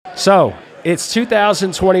So, it's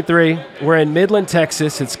 2023. We're in Midland,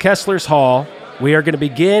 Texas. It's Kessler's Hall. We are going to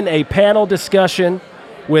begin a panel discussion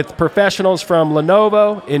with professionals from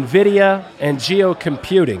Lenovo, NVIDIA, and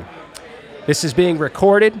GeoComputing. This is being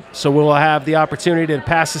recorded, so we'll have the opportunity to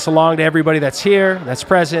pass this along to everybody that's here, that's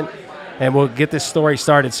present, and we'll get this story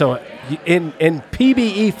started. So in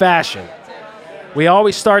PBE fashion, we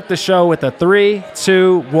always start the show with a 3,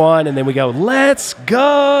 2, 1, and then we go, let's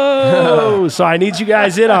go! So I need you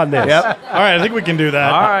guys in on this. Yep. All right, I think we can do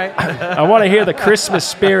that. All right. I want to hear the Christmas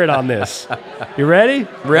spirit on this. You ready?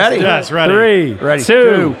 Ready? Yes, ready. 3, Ready.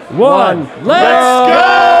 2, 1, let's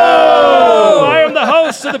go! I am the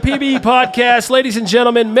host of the PBE podcast. Ladies and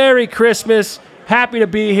gentlemen, Merry Christmas. Happy to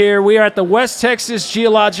be here. We are at the West Texas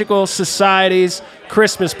Geological Society's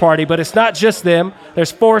Christmas party, but it's not just them.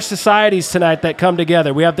 There's 4 societies tonight that come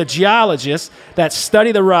together. We have the geologists that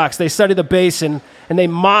study the rocks. They study the basin, and they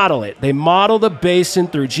model it. They model the basin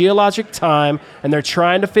through geologic time, and they're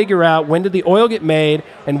trying to figure out when did the oil get made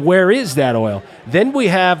and where is that oil. Then we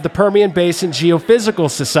have the Permian Basin Geophysical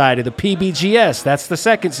Society, the PBGS. That's the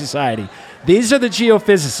second society. These are the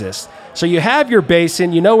geophysicists. So you have your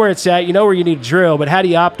basin, you know where it's at, you know where you need to drill, but how do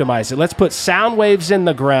you optimize it? Let's put sound waves in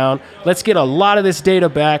the ground. Let's get a lot of this data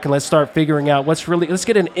back, and let's start figuring out let's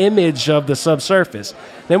get an image of the subsurface.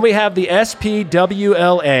 Then we have the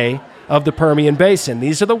SPWLA of the Permian Basin.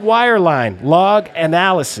 These are the wireline log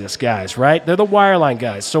analysis guys, right? They're the wireline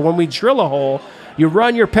guys. So when we drill a hole, you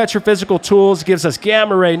run your petrophysical tools, it gives us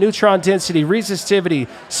gamma ray, neutron density, resistivity,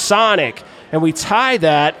 sonic, and we tie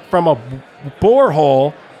that from a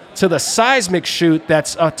borehole to the seismic chute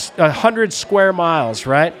that's 100 square miles,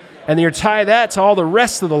 right? And then you tie that to all the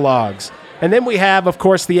rest of the logs. And then we have, of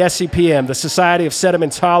course, the SCPM, the Society of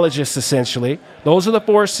Sedimentologists, essentially. Those are the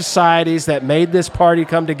 4 societies that made this party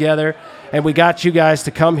come together. And we got you guys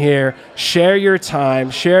to come here, share your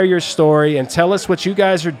time, share your story, and tell us what you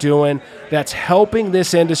guys are doing that's helping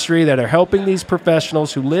this industry, that are helping these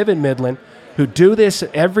professionals who live in Midland, who do this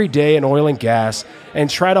every day in oil and gas, and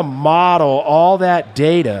try to model all that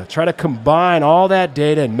data, try to combine all that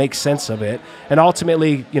data and make sense of it, and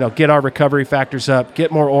ultimately, get our recovery factors up,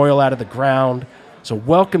 get more oil out of the ground. So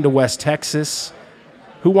welcome to West Texas.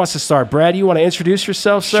 Who wants to start? Brad, you want to introduce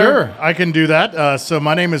yourself, sir? Sure, I can do that. So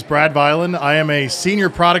my name is Brad Violin. I am a senior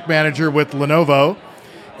product manager with Lenovo,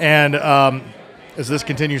 and as this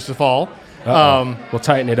continues to fall, we'll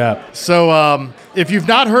tighten it up. So if you've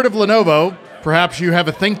not heard of Lenovo, perhaps you have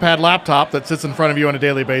a ThinkPad laptop that sits in front of you on a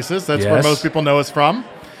daily basis. That's where most people know us from.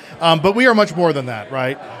 But we are much more than that,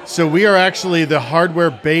 right? So we are actually the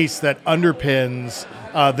hardware base that underpins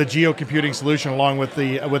the geocomputing solution along with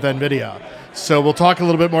NVIDIA. So we'll talk a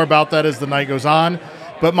little bit more about that as the night goes on.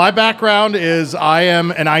 But my background is I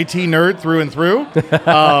am an IT nerd through and through.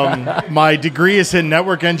 My degree is in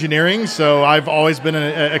network engineering, so I've always been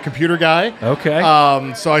a computer guy. Okay.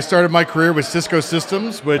 So I started my career with Cisco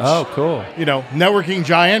Systems, which, cool. Networking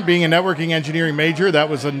giant, being a networking engineering major, that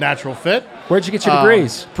was a natural fit. Where'd you get your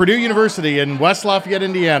degrees? Purdue University in West Lafayette,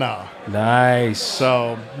 Indiana. Nice.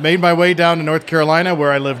 So made my way down to North Carolina,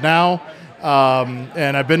 where I live now.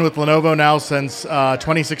 And I've been with Lenovo now since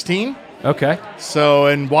 2016. Okay. So,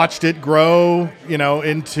 and watched it grow,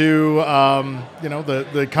 into,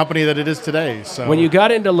 the company that it is today. So when you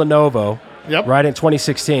got into Lenovo, right in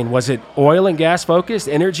 2016, was it oil and gas focused,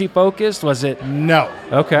 energy focused? Was it? No.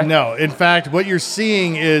 Okay. No. In fact, what you're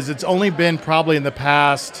seeing is it's only been probably in the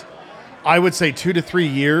past, I would say 2 to 3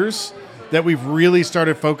 years that we've really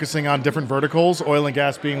started focusing on different verticals, oil and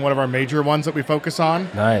gas being one of our major ones that we focus on.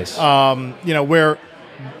 Nice. Where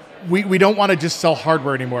we don't want to just sell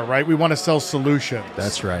hardware anymore, right? We want to sell solutions.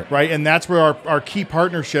 That's right. Right, and that's where our key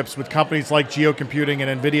partnerships with companies like GeoComputing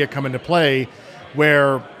and NVIDIA come into play,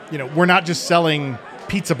 where, we're not just selling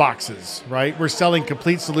pizza boxes, right? We're selling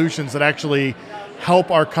complete solutions that actually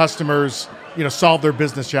help our customers, solve their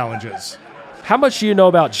business challenges. How much do you know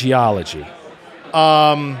about geology?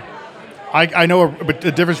 I know a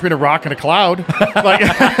difference between a rock and a cloud.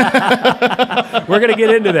 We're going to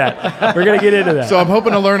get into that. So I'm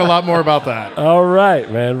hoping to learn a lot more about that. All right,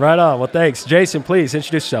 man. Right on. Well, thanks. Jason, please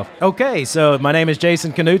introduce yourself. Okay, so my name is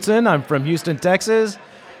Jason Knutson. I'm from Houston, Texas.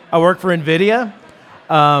 I work for NVIDIA.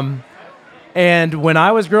 And when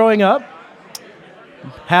I was growing up,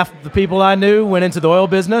 half the people I knew went into the oil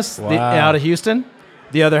business out of Houston.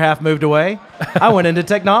 The other half moved away. I went into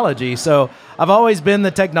technology. So I've always been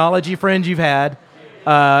the technology friend you've had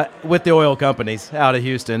with the oil companies out of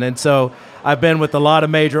Houston. And so I've been with a lot of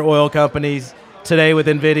major oil companies, today with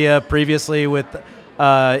NVIDIA, previously with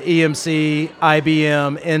EMC,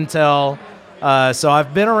 IBM, Intel. So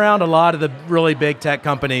I've been around a lot of the really big tech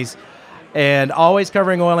companies. and always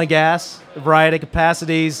covering oil and gas, a variety of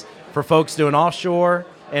capacities for folks doing offshore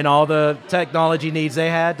and all the technology needs they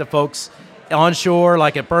had to folks onshore,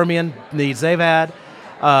 like at Permian, needs they've had.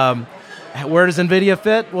 Where does NVIDIA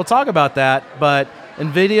fit? We'll talk about that, but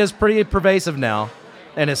NVIDIA is pretty pervasive now,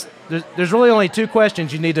 and there's really only two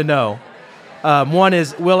questions you need to know. One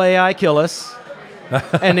is, will AI kill us?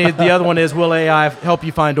 And the other one is, will AI help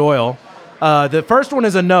you find oil? The first one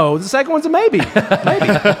is a no. The second one's a maybe.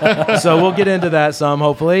 Maybe. So we'll get into that some,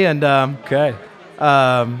 hopefully. And okay.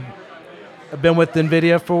 I've been with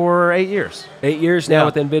NVIDIA for 8 years. 8 years now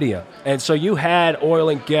with NVIDIA. And so you had oil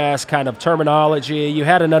and gas kind of terminology. You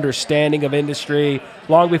had an understanding of industry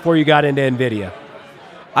long before you got into NVIDIA.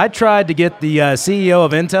 I tried to get the CEO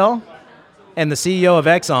of Intel and the CEO of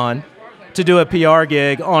Exxon to do a PR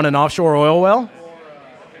gig on an offshore oil well.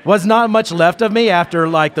 Was not much left of me after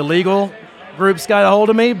like the legal groups got a hold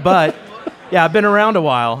of me, but yeah, I've been around a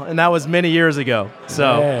while, and that was many years ago.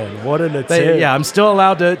 So, man, what an attempt. Yeah, I'm still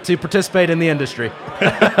allowed to participate in the industry.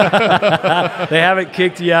 They haven't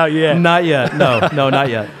kicked you out yet. Not yet. No, not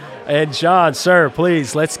yet. And John, sir,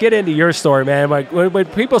 please, let's get into your story, man. Like when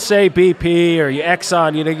people say BP or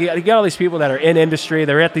Exxon, you get all these people that are in industry,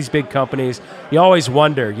 they're at these big companies. You always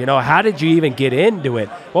wonder, how did you even get into it?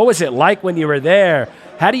 What was it like when you were there?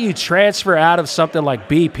 How do you transfer out of something like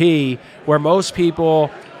BP, where most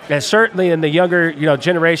people, and certainly in the younger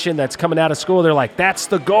generation that's coming out of school, they're like, that's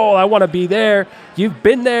the goal. I want to be there. You've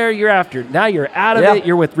been there. You're after. Now you're out of it.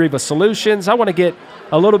 You're with Riva Solutions. I want to get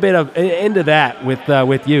a little bit into that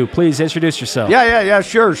with you. Please introduce yourself. Yeah,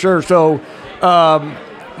 sure. So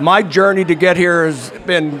my journey to get here has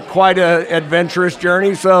been quite an adventurous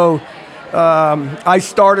journey. So I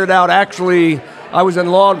started out, actually, I was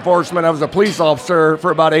in law enforcement. I was a police officer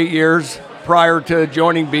for about 8 years prior to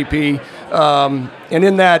joining BP. And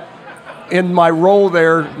in my role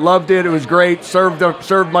there, loved it. It was great.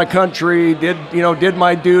 Served my country. Did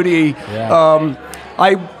my duty. Yeah.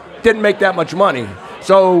 I didn't make that much money.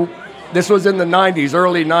 So this was in the 90s,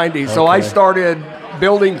 early 90s. Okay. So I started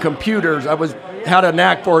building computers. Had a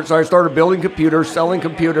knack for it, so I started building computers, selling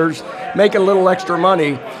computers, making a little extra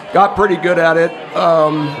money. Got pretty good at it.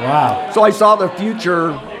 Wow. So I saw the future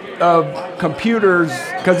of computers,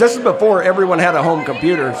 because this is before everyone had a home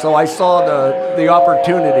computer. So I saw the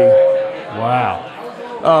opportunity. Wow.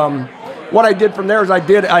 What I did from there is I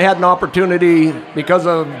had an opportunity, because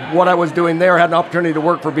of what I was doing there, I had an opportunity to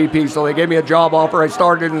work for BP. So they gave me a job offer. I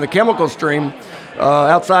started in the chemical stream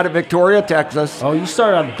outside of Victoria, Texas. Oh, you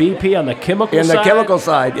started on BP on the chemical side? In the chemical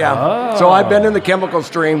side, yeah. Oh. So I've been in the chemical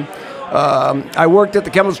stream. I worked at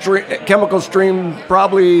the chemical stream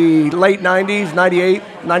probably late 90s, 98,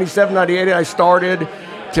 97, 98. I started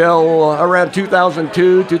till around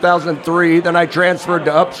 2002, 2003. Then I transferred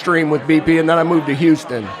to upstream with BP, and then I moved to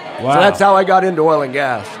Houston. Wow. So that's how I got into oil and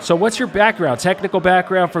gas. So what's your background, technical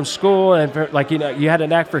background from school, and you had a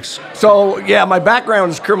knack for... So yeah, my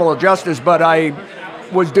background is criminal justice, but I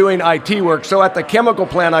was doing IT work. So at the chemical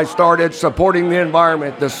plant, I started supporting the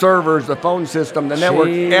environment, the servers, the phone system, the network,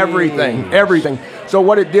 everything. So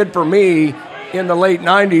what it did for me in the late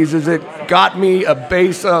 90s is it got me a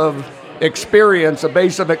base of experience, a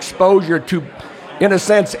base of exposure to, in a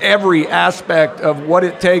sense, every aspect of what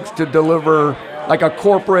it takes to deliver like a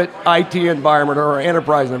corporate IT environment or an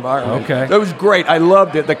enterprise environment. Okay. It was great. I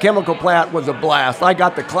loved it. The chemical plant was a blast. I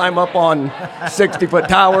got to climb up on 60-foot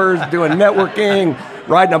towers, doing networking,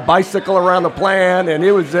 riding a bicycle around the plant, and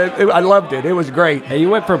I loved it. It was great. And you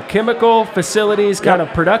went from chemical facilities, kind of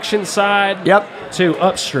production side, to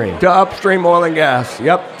upstream. To upstream oil and gas,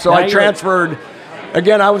 So now I transferred.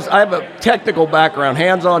 Again, I have a technical background,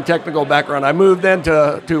 hands-on technical background. I moved then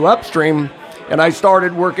to upstream, and I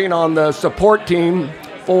started working on the support team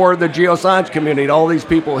for the geoscience community, all these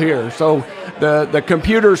people here. So the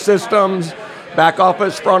computer systems, back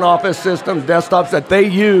office, front office systems, desktops that they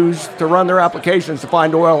use to run their applications to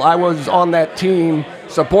find oil, I was on that team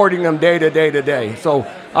supporting them day to day. So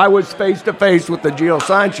I was face-to-face with the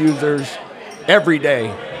geoscience users every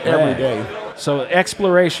day. So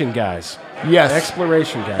exploration guys. Yes.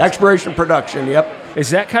 Exploration guys. Exploration production, Is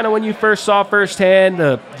that kind of when you first saw firsthand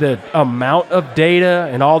the amount of data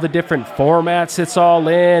and all the different formats it's all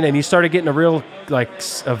in, and you started getting a real,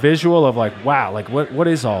 a visual of wow, what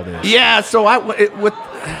is all this? Yeah, so with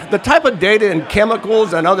the type of data in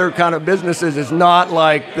chemicals and other kind of businesses is not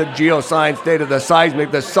like the geoscience data, the seismic.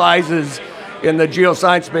 The sizes in the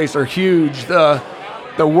geoscience space are huge.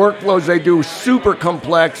 The workflows they do super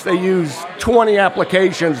complex. They use 20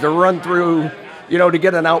 applications to run through, to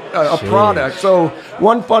get a product. So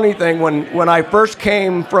one funny thing, when I first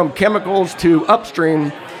came from chemicals to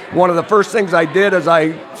upstream, one of the first things I did is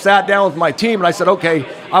I sat down with my team and I said, okay,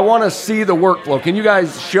 I want to see the workflow. Can you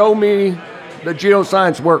guys show me the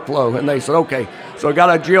geoscience workflow? And they said, okay. So I got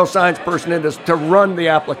a geoscience person in to run the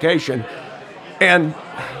application. And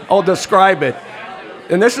I'll describe it.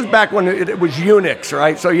 And this is back when it was Unix,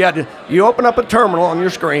 right? So you open up a terminal on your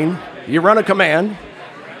screen, you run a command,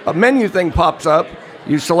 a menu thing pops up,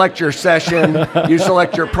 you select your session, you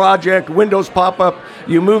select your project, windows pop up,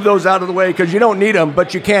 you move those out of the way because you don't need them,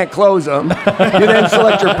 but you can't close them. You then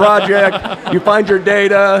select your project, you find your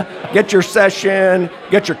data, get your session,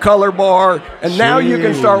 get your color bar, and now you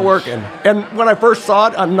can start working. And when I first saw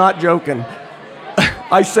it, I'm not joking,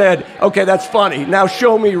 I said, okay, that's funny. Now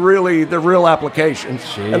show me really the real applications.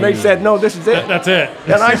 Jeez. And they said, no, this is it. That's it.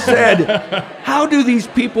 And I said, how do these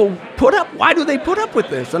people why do they put up with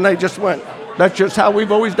this? And they just went, that's just how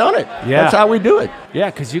we've always done it. Yeah. That's how we do it.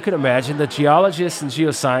 Yeah, because you can imagine the geologists and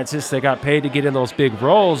geoscientists, they got paid to get in those big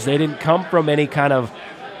roles. They didn't come from any kind of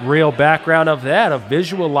real background of that, of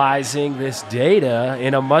visualizing this data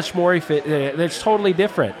in a much more it's totally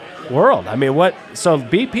different world. I mean, so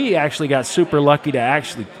BP actually got super lucky to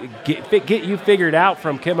actually get you figured out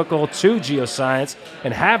from chemical to geoscience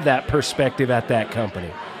and have that perspective at that company.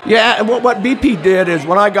 Yeah, and what BP did is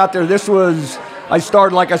when I got there, I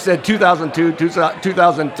started, like I said, 2002,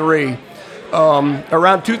 2003.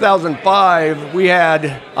 Around 2005,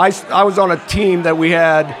 I was on a team that we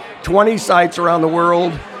had 20 sites around the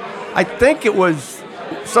world. I think it was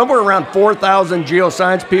somewhere around 4,000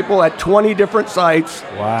 geoscience people at 20 different sites,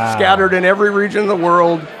 scattered in every region of the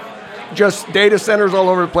world, just data centers all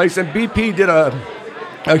over the place. And BP did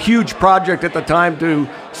a huge project at the time to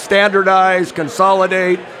standardize,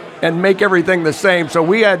 consolidate, and make everything the same.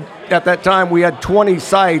 So at that time, we had 20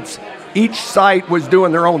 sites. Each site was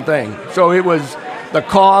doing their own thing. So it was the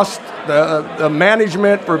cost, the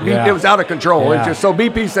management for BP, it was out of control. Yeah. So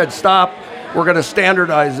BP said, stop. We're going to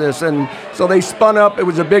standardize this. And so they spun up. It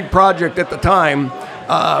was a big project at the time,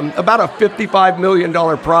 about a $55 million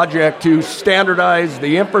project to standardize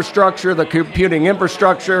the infrastructure, the computing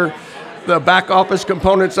infrastructure, the back office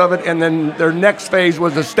components of it, and then their next phase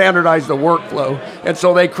was to standardize the workflow. And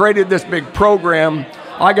so they created this big program.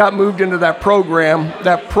 I got moved into that program.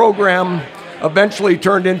 That program eventually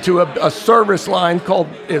turned into a service line called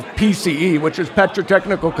PCE, which is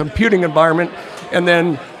Petrotechnical Computing Environment. And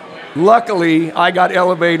then luckily, I got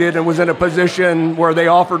elevated and was in a position where they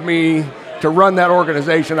offered me to run that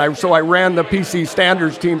organization. So I ran the PC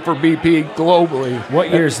standards team for BP globally.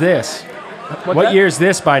 What year is this? What year is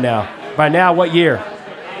this by now? By now, what year?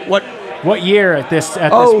 What year at this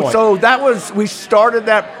point? So we started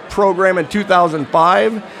that program in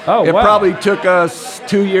 2005. It probably took us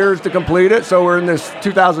 2 years to complete it. So we're in this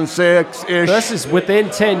 2006-ish. So this is within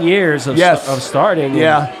 10 years of starting.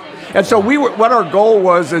 Yeah. And so what our goal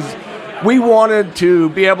was is we wanted to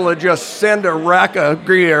be able to just send a rack of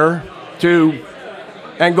gear to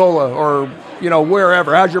Angola or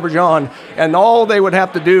wherever, Azerbaijan, and all they would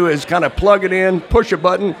have to do is kind of plug it in, push a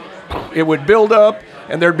button, it would build up,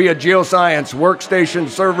 and there'd be a geoscience workstation,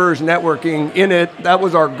 servers, networking in it. That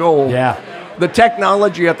was our goal. Yeah. The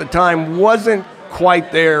technology at the time wasn't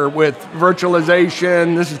quite there with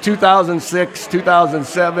virtualization. This is 2006,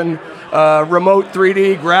 2007. Remote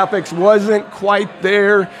 3D graphics wasn't quite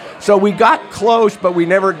there. So we got close, but we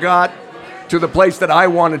never got to the place that I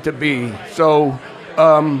wanted to be. So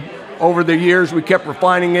over the years, we kept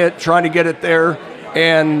refining it, trying to get it there.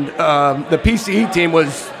 And the PCE team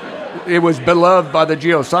was beloved by the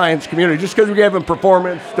geoscience community just because we gave them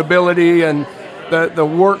performance, stability, and the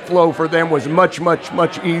workflow for them was much, much,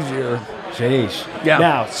 much easier. Jeez. Yeah.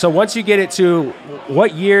 Now, so once you get it to,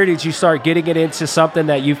 what year did you start getting it into something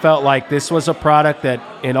that you felt like this was a product that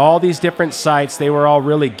in all these different sites, they were all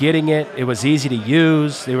really getting it, it was easy to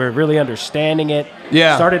use, they were really understanding it,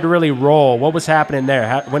 started to really roll? What was happening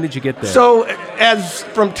there? When did you get there? So as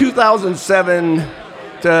from 2007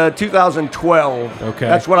 to 2012,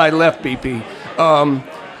 that's when I left BP.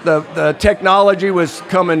 The technology was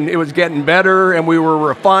coming, it was getting better, and we were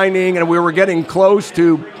refining, and we were getting close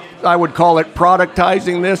to, I would call it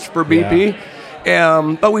productizing this for BP.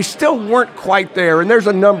 But we still weren't quite there, and there's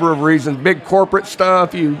a number of reasons. Big corporate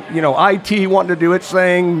stuff, IT wanting to do its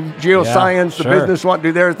thing, geoscience, the business wanting to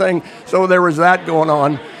do their thing. So there was that going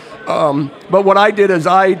on. But what I did is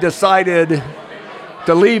I decided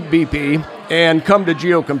to leave BP and come to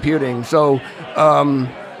geocomputing. So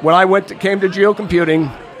when I came to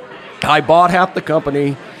geocomputing, I bought half the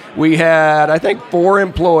company. We had, I think, 4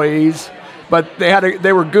 employees. But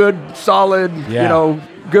they were good, solid,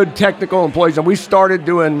 good technical employees. And we started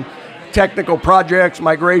doing technical projects,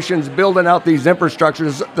 migrations, building out these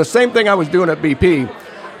infrastructures. The same thing I was doing at BP.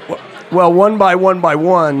 Well, one by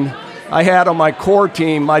one, I had on my core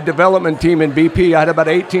team, my development team in BP, I had about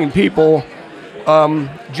 18 people.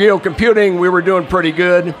 Geocomputing, we were doing pretty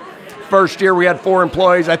good. First year, we had 4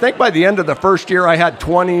 employees. I think by the end of the first year, I had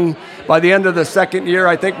 20. By the end of the second year,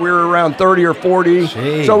 I think we were around 30 or 40.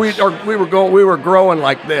 Jeez. So we were growing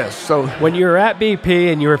like this. So when you were at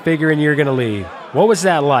BP and you were figuring you were going to leave, what was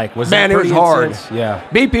that like? Man, it was hard. Yeah.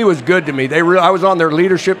 BP was good to me. I was on their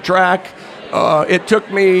leadership track. It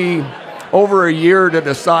took me over a year to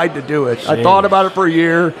decide to do it. Jeez. I thought about it for a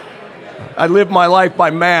year. I lived my life by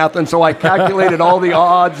math, and so I calculated all the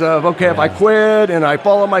odds of, okay, if I quit and I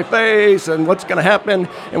fall on my face and what's going to happen.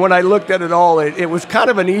 And when I looked at it all, it was kind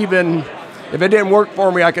of an even, if it didn't work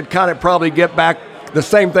for me, I could kind of probably get back the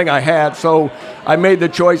same thing I had. So I made the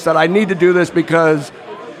choice that I need to do this because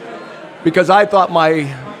I thought my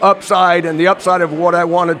upside and the upside of what I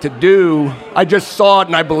wanted to do, I just saw it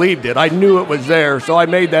and I believed it. I knew it was there, so I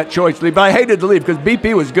made that choice to leave. But I hated to leave because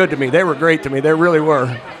BP was good to me. They were great to me. They really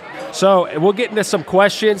were. So we'll get into some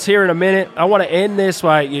questions here in a minute. I want to end this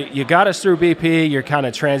by you got us through BP. You're kind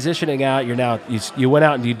of transitioning out. You went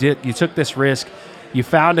out and you took this risk. You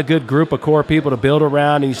found a good group of core people to build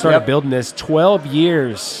around, and you started building this 12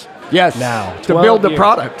 years. Yes. Now to build the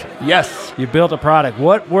product. Yes. You built a product.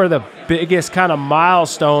 What were the biggest kind of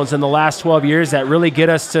milestones in the last 12 years that really get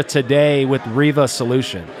us to today with Riva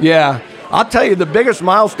Solution? Yeah. I'll tell you, the biggest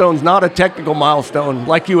milestone's not a technical milestone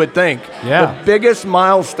like you would think. Yeah. The biggest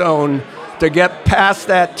milestone to get past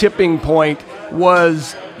that tipping point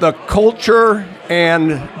was the culture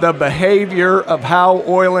and the behavior of how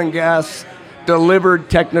oil and gas delivered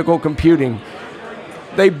technical computing.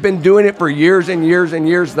 They've been doing it for years and years and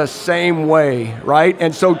years the same way, right?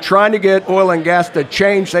 And so trying to get oil and gas to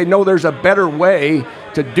change, say, no, there's a better way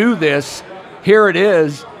to do this. Here it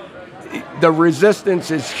is. The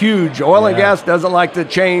resistance is huge. Oil and gas doesn't like to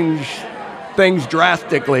change things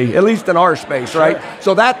drastically, at least in our space, right?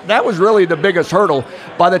 So that was really the biggest hurdle.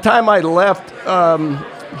 By the time I left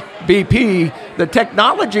BP, the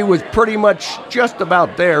technology was pretty much just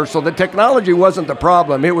about there. So the technology wasn't the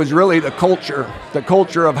problem. It was really the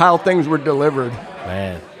culture of how things were delivered.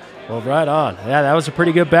 Man. Well, right on. Yeah, that was a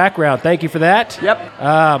pretty good background. Thank you for that. Yep.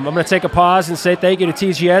 I'm going to take a pause and say thank you to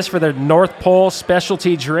TGS for their North Pole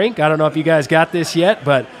specialty drink. I don't know if you guys got this yet,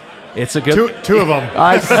 but it's a good... Two of them.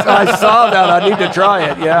 I saw that. I need to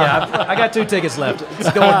try it. Yeah, I got 2 tickets left.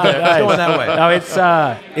 It's going there. It's going that way. No,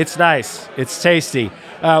 it's nice. It's tasty.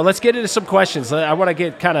 Let's get into some questions. I want to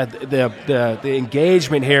get kind of the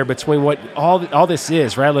engagement here between what all this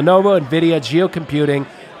is, right? Lenovo, NVIDIA, geocomputing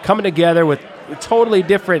coming together with totally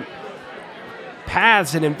different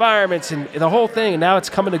paths and environments and the whole thing, and now it's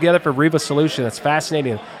coming together for Riva Solution. That's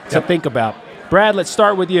fascinating to think about. Brad, let's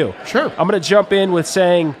start with you. Sure. I'm going to jump in with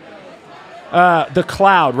saying the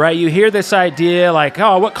cloud, right? You hear this idea like,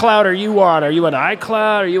 oh, what cloud are you on? Are you on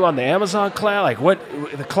iCloud? Are you on the Amazon cloud? Like what,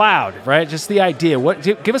 the cloud, right? Just the idea.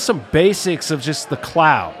 Give us some basics of just the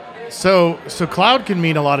cloud. So cloud can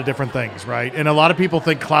mean a lot of different things, right? And a lot of people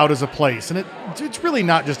think cloud is a place, and it's really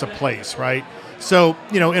not just a place, right? So,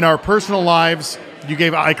 in our personal lives, you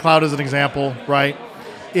gave iCloud as an example, right?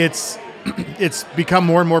 It's become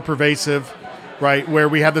more and more pervasive, right? Where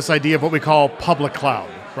we have this idea of what we call public cloud,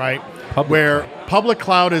 right? Public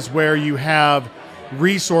cloud is where you have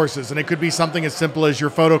resources, and it could be something as simple as your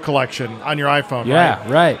photo collection on your iPhone,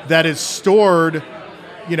 right? That is stored,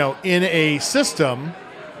 in a system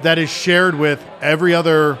that is shared with every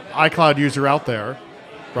other iCloud user out there,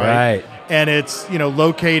 right? And it's,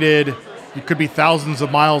 located, it could be thousands of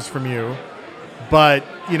miles from you, but,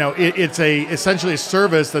 it's essentially a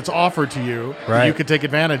service that's offered to you that you can take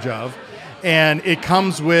advantage of. And it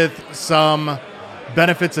comes with some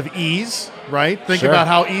benefits of ease, right? Think about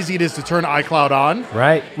how easy it is to turn iCloud on.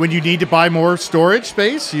 Right. When you need to buy more storage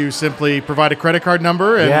space, you simply provide a credit card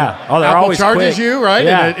number and Apple charges you, right?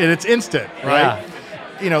 Yeah. And it's instant, right?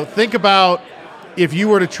 Think about if you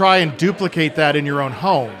were to try and duplicate that in your own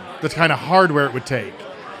home, the kind of hardware it would take.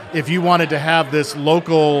 If you wanted to have this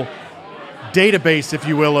local database, if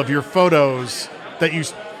you will, of your photos that you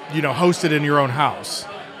hosted in your own house,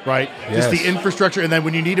 right? Yes. Just the infrastructure, and then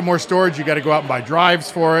when you needed more storage, you got to go out and buy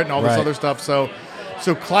drives for it and all this other stuff. So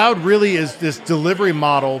cloud really is this delivery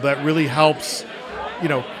model that really helps,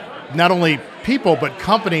 not only people but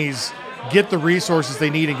companies get the resources they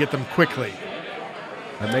need and get them quickly.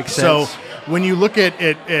 That makes sense. So when you look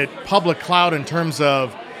at public cloud in terms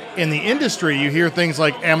of in the industry, you hear things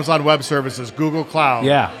like Amazon Web Services, Google Cloud,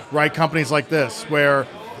 right? Companies like this, where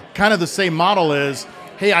kind of the same model is,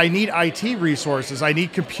 hey, I need IT resources, I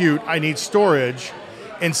need compute, I need storage,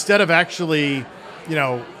 instead of actually,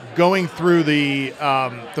 going through the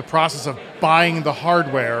process of buying the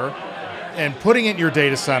hardware and putting it in your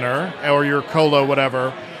data center or your colo,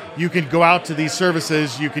 whatever, you can go out to these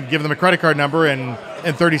services, you can give them a credit card number, and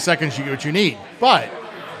in 30 seconds you get what you need. But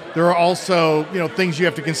there are also things you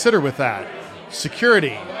have to consider with that.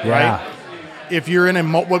 Security, right? If you're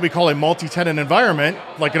in what we call a multi-tenant environment,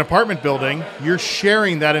 like an apartment building, you're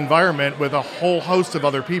sharing that environment with a whole host of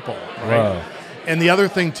other people, right? Wow. And the other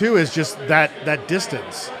thing too is just that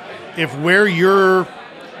distance. If where your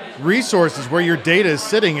resources, where your data is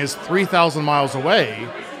sitting is 3,000 miles away,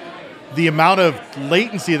 the amount of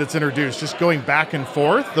latency that's introduced just going back and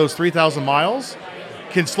forth, those 3,000 miles,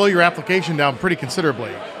 can slow your application down pretty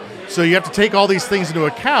considerably. So you have to take all these things into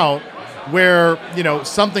account where,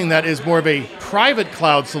 something that is more of a private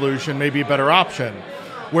cloud solution may be a better option,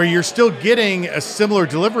 where you're still getting a similar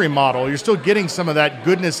delivery model, you're still getting some of that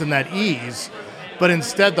goodness and that ease, but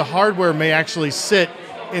instead the hardware may actually sit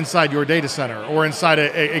inside your data center or inside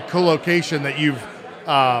a co-location that you've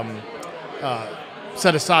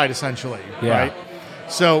set aside, essentially, right?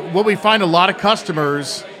 So what we find a lot of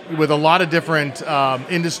customers with a lot of different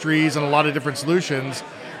industries and a lot of different solutions,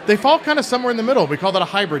 they fall kind of somewhere in the middle. We call that a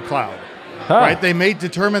hybrid cloud, right? They may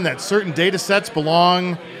determine that certain data sets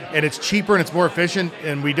belong and it's cheaper and it's more efficient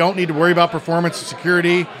and we don't need to worry about performance or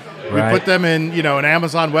security. Right. We put them in, an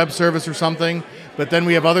Amazon Web Service or something, but then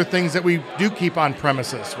we have other things that we do keep on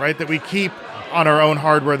premises, right? That we keep on our own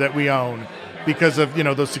hardware that we own because of,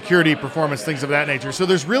 those security, performance, things of that nature. So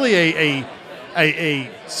there's really a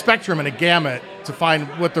spectrum and a gamut to find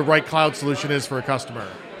what the right cloud solution is for a customer.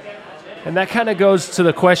 And that kind of goes to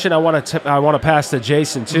the question I want to pass to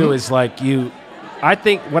Jason too. Mm-hmm. Is like I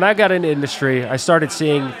think when I got into industry, I started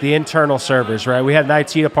seeing the internal servers. Right, we had an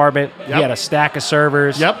IT department. Yep. He had a stack of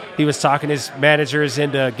servers. Yep. He was talking his managers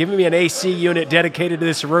into giving me an AC unit dedicated to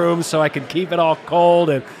this room so I could keep it all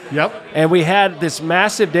cold. And we had this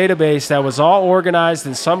massive database that was all organized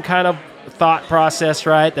in some kind of thought process,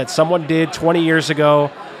 right? That someone did 20 years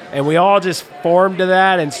ago, and we all just formed to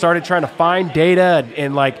that and started trying to find data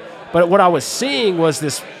and like. But what I was seeing was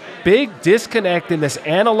this big disconnect in this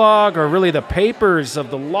analog or really the papers of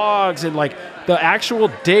the logs and like the actual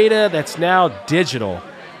data that's now digital.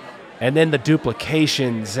 And then the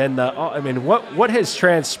duplications and what has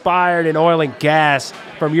transpired in oil and gas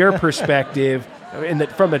from your perspective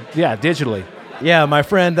digitally? Yeah, my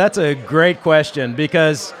friend, that's a great question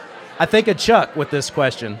because I think of Chuck with this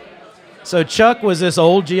question. So Chuck was this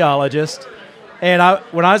old geologist. And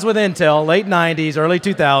when I was with Intel, late 90s, early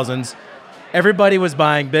 2000s, everybody was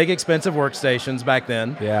buying big, expensive workstations back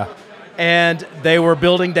then. Yeah. And they were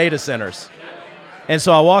building data centers. And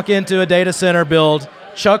so I walk into a data center build.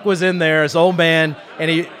 Chuck was in there, this old man, and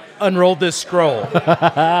he unrolled this scroll.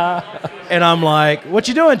 And I'm like, what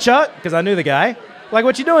you doing, Chuck? Because I knew the guy. Like,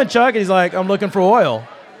 what you doing, Chuck? And he's like, I'm looking for oil.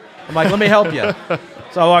 I'm like, let me help you.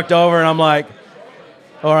 So I walked over, and I'm like,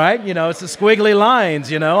 all right, it's the squiggly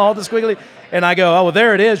lines, all the squiggly. And I go, oh, well,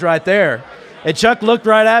 there it is right there. And Chuck looked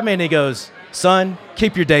right at me and he goes, son,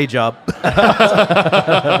 keep your day job.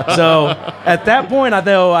 So at that point,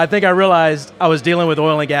 I think I realized I was dealing with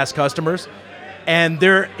oil and gas customers and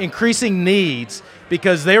their increasing needs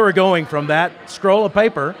because they were going from that scroll of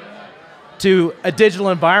paper to a digital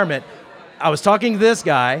environment. I was talking to this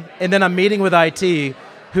guy and then I'm meeting with IT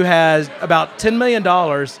who has about $10 million,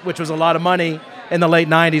 which was a lot of money in the late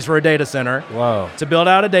 90s for a data center. Wow. To build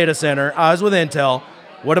out a data center. I was with Intel.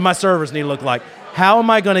 What do my servers need to look like? How am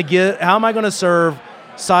I going to serve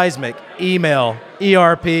seismic, email,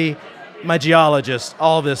 ERP, my geologist,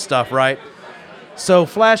 all this stuff, right? So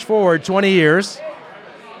flash forward 20 years,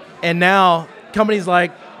 and now companies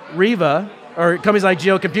like Riva, or companies like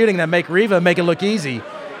GeoComputing that make Riva make it look easy.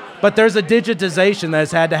 But there's a digitization that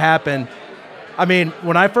has had to happen. I mean,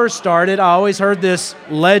 when I first started, I always heard this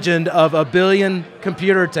legend of 1 billion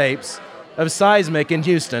computer tapes of seismic in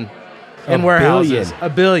Houston in warehouses.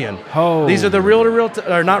 1 billion. Oh. These are the reel-to-reel,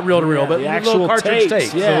 or not reel-to-reel, but the actual cartridge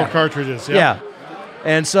tapes. Yeah. Little cartridges, yeah.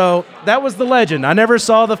 And so that was the legend. I never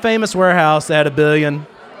saw the famous warehouse that had 1 billion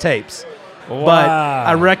tapes. Wow. But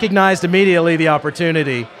I recognized immediately the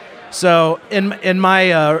opportunity. So in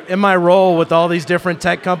my role with all these different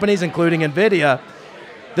tech companies, including NVIDIA,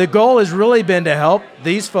 the goal has really been to help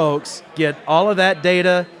these folks get all of that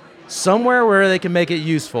data somewhere where they can make it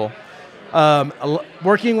useful.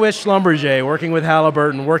 Working with Schlumberger, working with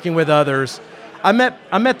Halliburton, working with others. I met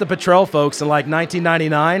the Petrel folks in like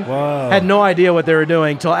 1999. Whoa. Had no idea what they were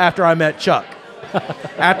doing till after I met Chuck.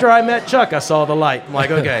 After I met Chuck, I saw the light. I'm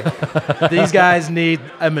like, okay, these guys need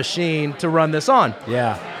a machine to run this on.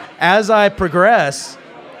 Yeah. As I progress,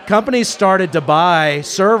 companies started to buy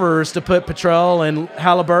servers to put Petrel and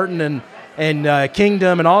Halliburton and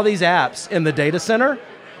Kingdom and all these apps in the data center,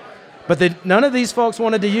 but none of these folks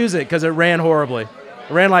wanted to use it because it ran horribly.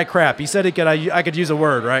 It ran like crap. He said I could use a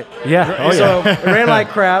word, right? Yeah. Oh, so yeah. It ran like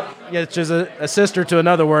crap, which is a sister to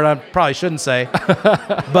another word I probably shouldn't say.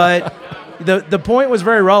 But the point was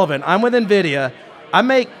very relevant. I'm with NVIDIA. I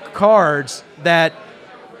make cards that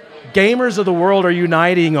gamers of the world are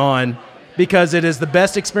uniting on because it is the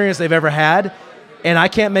best experience they've ever had, and I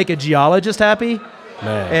can't make a geologist happy.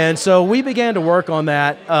 Man. And so we began to work on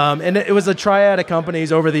that, and it was a triad of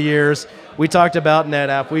companies over the years. We talked about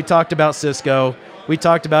NetApp, we talked about Cisco, we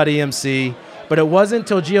talked about EMC, but it wasn't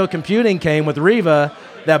until geocomputing came with Riva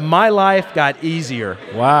that my life got easier.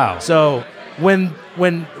 Wow. So when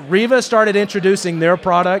Riva started introducing their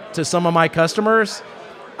product to some of my customers,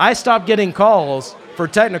 I stopped getting calls for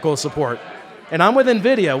technical support. And I'm with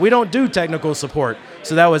NVIDIA. We don't do technical support.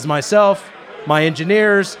 So that was myself, my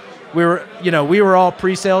engineers. We were all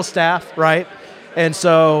pre-sales staff, right? And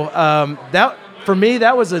so that for me,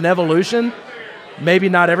 that was an evolution. Maybe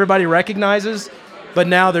not everybody recognizes, but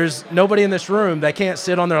now there's nobody in this room that can't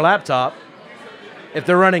sit on their laptop if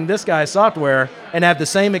they're running this guy's software and have the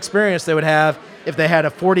same experience they would have if they had a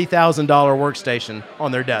 $40,000 workstation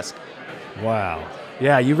on their desk. Wow.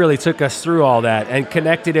 Yeah, you really took us through all that and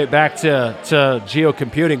connected it back to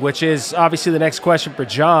geocomputing, which is obviously the next question for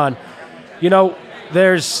John. You know,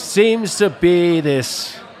 there seems to be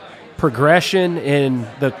this progression in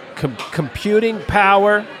the computing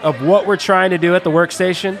power of what we're trying to do at the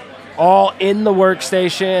workstation, all in the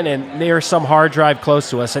workstation and near some hard drive close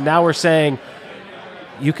to us. And now we're saying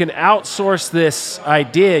you can outsource this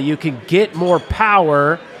idea, you can get more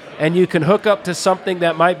power, and you can hook up to something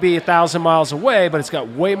that might be 1,000 miles away, but it's got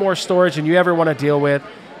way more storage than you ever want to deal with.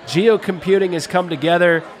 Geocomputing has come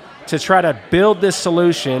together to try to build this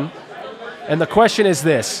solution. And the question is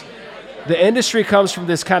this. The industry comes from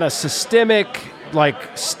this kind of systemic,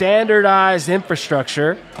 like standardized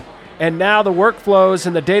infrastructure, and now the workflows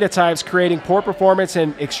and the data types creating poor performance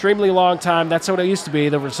and extremely long time. That's what it used to be.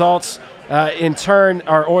 The results, in turn,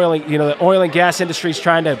 are the oil and gas industry is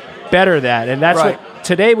trying to better that, and that's right. what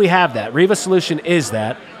today we have. That Riva solution is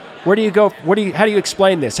that. Where do you go? How do you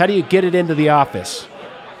explain this? How do you get it into the office?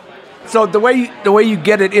 So the way you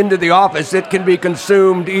get it into the office, it can be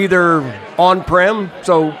consumed either on-prem.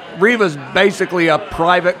 So Riva's basically a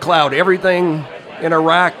private cloud. Everything in a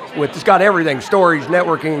rack it's got everything: storage,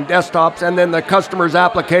 networking, desktops, and then the customer's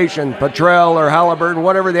application, Petrel or Halliburton,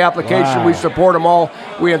 whatever the application. Wow. We support them all.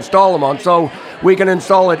 We install them on. So we can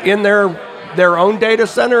install it in their own data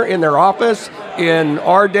center, in their office, in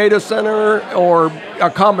our data center, or a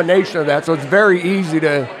combination of that. So it's very easy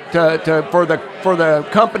for the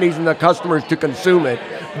companies and the customers to consume it.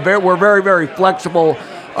 We're very, very flexible,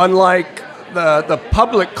 unlike the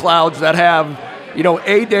public clouds that have,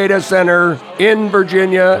 a data center in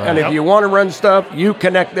Virginia, right. And if you want to run stuff, you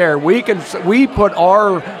connect there. When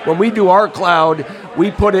we do our cloud,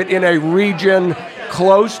 we put it in a region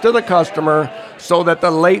close to the customer so that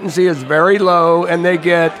the latency is very low, and they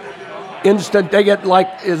get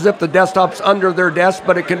like as if the desktop's under their desk,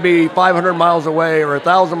 but it can be 500 miles away or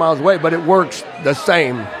 1,000 miles away, but it works the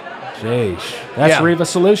same. Jeez, that's Riva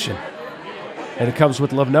solution. And it comes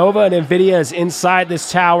with Lenovo, and NVIDIA is inside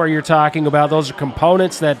this tower you're talking about. Those are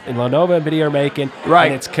components that Lenovo and NVIDIA are making. Right.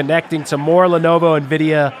 And it's connecting to more Lenovo and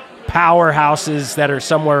NVIDIA powerhouses that are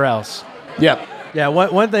somewhere else. Yep. Yeah,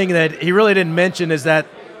 one thing that he really didn't mention is that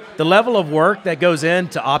the level of work that goes in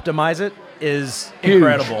to optimize it is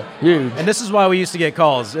incredible. Huge. And this is why we used to get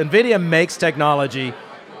calls. NVIDIA makes technology,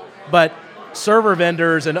 but server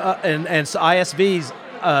vendors and ISVs,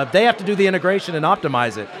 they have to do the integration and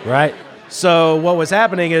optimize it. Right. So what was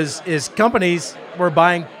happening is companies were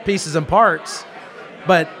buying pieces and parts,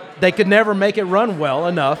 but they could never make it run well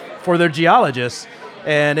enough for their geologists,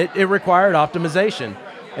 and it required optimization.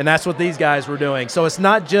 And that's what these guys were doing. So it's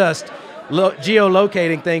not just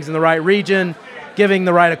geolocating things in the right region, giving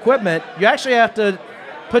the right equipment. You actually have to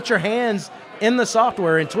put your hands in the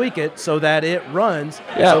software and tweak it so that it runs.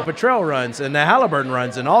 Yeah. So Petrel runs and the Halliburton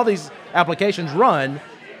runs and all these applications run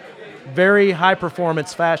very high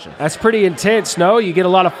performance fashion. That's pretty intense, no? You get a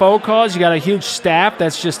lot of phone calls, you got a huge staff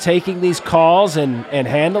that's just taking these calls and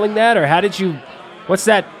handling that, or what's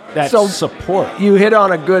that support? You hit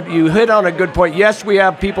on a good point. Yes, we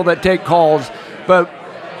have people that take calls, but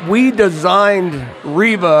we designed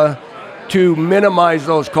Riva to minimize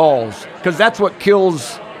those calls, because that's what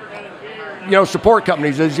kills support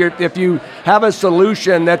companies. Is if you have a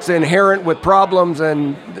solution that's inherent with problems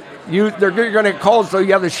and You're going to get calls, so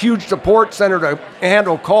you have this huge support center to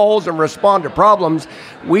handle calls and respond to problems.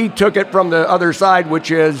 We took it from the other side, which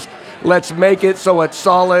is let's make it so it's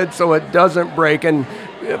solid, so it doesn't break. And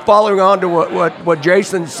following on to what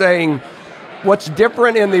Jason's saying, what's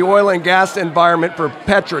different in the oil and gas environment for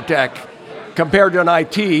Petrotech compared to an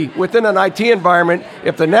IT, within an IT environment,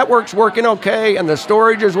 if the network's working okay and the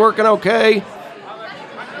storage is working okay,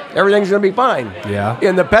 everything's going to be fine. Yeah.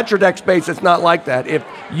 In the Petrotech space, it's not like that. If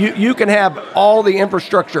you can have all the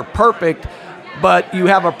infrastructure perfect, but you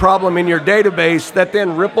have a problem in your database that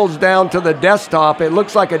then ripples down to the desktop. It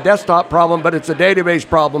looks like a desktop problem, but it's a database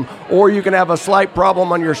problem. Or you can have a slight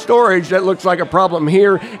problem on your storage that looks like a problem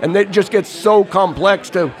here, and it just gets so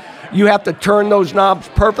complex you have to turn those knobs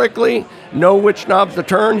perfectly, know which knobs to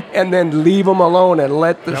turn, and then leave them alone and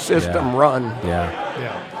let the system run.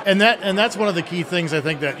 Yeah. And that's one of the key things I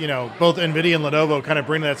think that, both NVIDIA and Lenovo kind of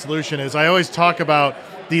bring to that solution is I always talk about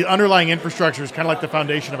the underlying infrastructure is kind of like the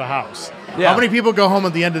foundation of a house. Yeah. How many people go home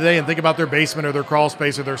at the end of the day and think about their basement or their crawl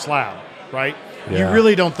space or their slab, right? Yeah. You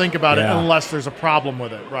really don't think about it unless there's a problem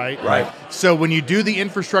with it, right? Right. So when you do the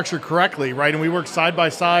infrastructure correctly, right, and we work side by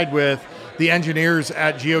side with the engineers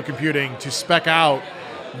at GeoComputing to spec out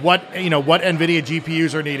what NVIDIA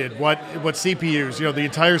GPUs are needed, what CPUs, the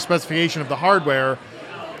entire specification of the hardware,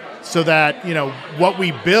 so that, what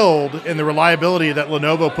we build and the reliability that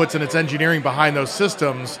Lenovo puts in its engineering behind those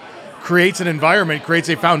systems creates an environment, creates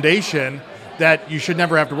a foundation that you should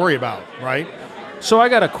never have to worry about, right? So I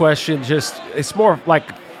got a question, it's more like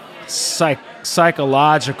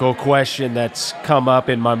psychological question that's come up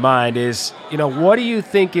in my mind is, what do you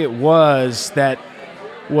think it was that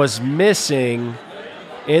was missing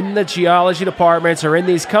in the geology departments or in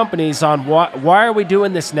these companies on why are we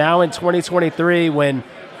doing this now in 2023 when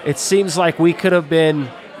it seems like we could have been,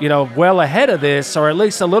 well ahead of this, or at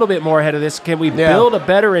least a little bit more ahead of this? Can we build a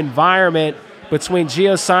better environment between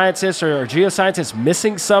geoscientists, or are geoscientists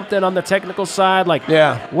missing something on the technical side?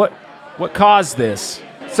 What caused this?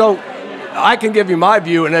 So I can give you my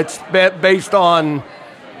view, and it's based on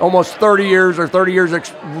almost 30 years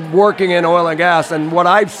working in oil and gas. And what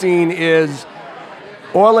I've seen is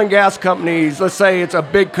oil and gas companies, let's say it's a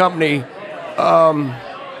big company,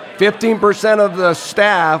 15% of the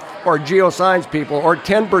staff are geoscience people, or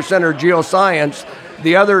 10% are geoscience.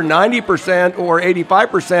 The other 90% or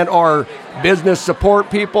 85% are business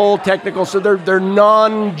support people, technical. So they're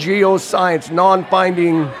non-geoscience,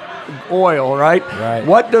 non-finding oil, right?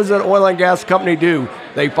 What does an oil and gas company do?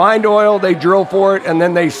 They find oil, they drill for it, and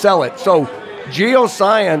then they sell it. So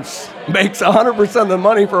geoscience makes 100% of the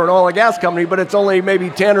money for an oil and gas company, but it's only maybe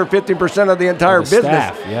 10 or 15% of the entire business.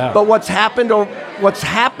 Staff, But what's happened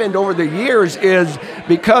over the years is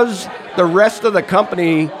because the rest of the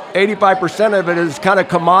company, 85% of it is kind of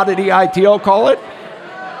commodity IT, I'll call it.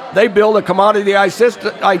 They build a commodity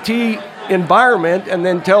IT environment and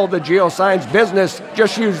then tell the geoscience business,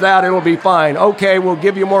 just use that, it'll be fine. Okay, we'll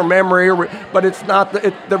give you more memory, but it's not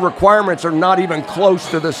the requirements are not even close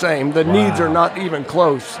to the same. The needs are not even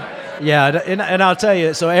close. Yeah, and I'll tell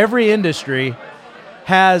you, so every industry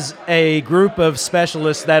has a group of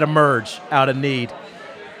specialists that emerge out of need.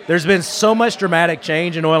 There's been so much dramatic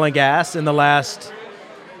change in oil and gas in the last,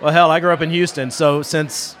 I grew up in Houston, so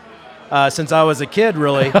since I was a kid,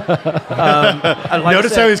 really.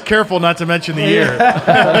 Notice I was careful not to mention the year.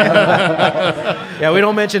 Yeah, we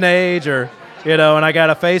don't mention age and I got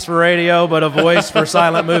a face for radio, but a voice for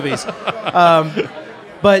silent movies.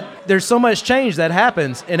 But there's so much change that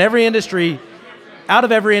happens in every industry. Out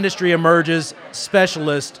of every industry emerges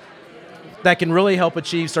specialists that can really help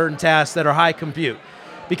achieve certain tasks that are high compute.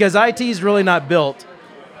 Because IT is really not built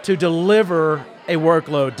to deliver a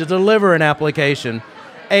workload, to deliver an application.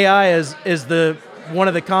 AI is one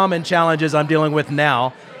of the common challenges I'm dealing with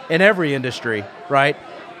now in every industry, right?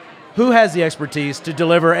 Who has the expertise to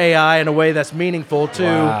deliver AI in a way that's meaningful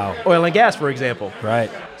to oil and gas, for example?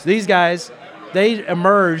 Right. So these guys, they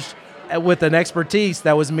emerged with an expertise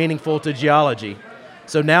that was meaningful to geology.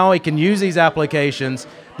 So now we can use these applications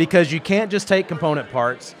because you can't just take component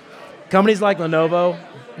parts. Companies like Lenovo,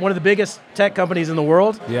 one of the biggest tech companies in the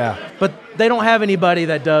world, but they don't have anybody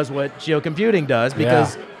that does what GeoComputing does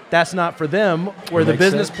because that's not for them where the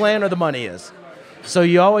business plan or the money is. So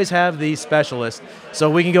you always have these specialists. So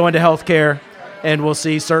we can go into healthcare and we'll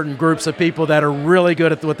see certain groups of people that are really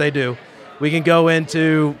good at what they do. We can go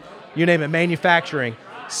into, you name it, manufacturing,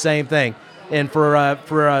 same thing. And for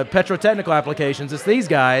petrotechnical applications, it's these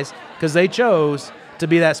guys because they chose to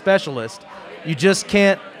be that specialist. You just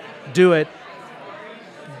can't do it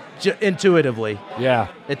intuitively. Yeah.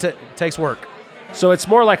 It takes work. So it's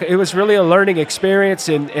more like it was really a learning experience,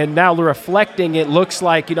 and now reflecting, it looks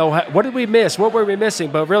like, what did we miss? What were we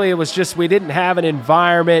missing? But really it was just we didn't have an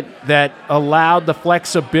environment that allowed the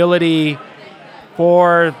flexibility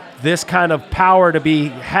for this kind of power to be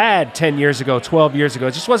had 10 years ago, 12 years ago.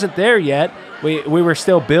 It just wasn't there yet. We were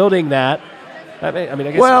still building that. I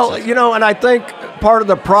guess. Well, and I think part of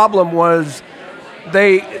the problem was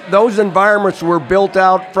those environments were built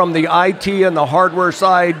out from the IT and the hardware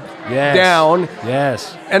side down.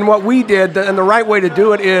 Yes. And what we did, and the right way to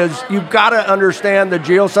do it is you've got to understand the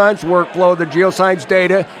geoscience workflow, the geoscience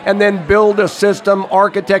data, and then build a system,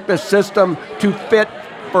 architect a system to fit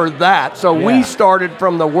for that. So we started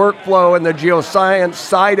from the workflow and the geoscience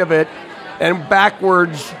side of it and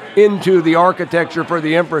backwards into the architecture for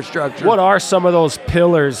the infrastructure. What are some of those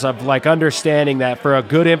pillars of understanding that for a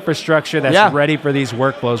good infrastructure that's ready for these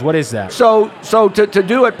workflows? What is that? So to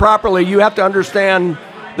do it properly, you have to understand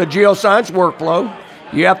the geoscience workflow.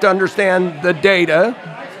 You have to understand the data.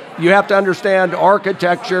 You have to understand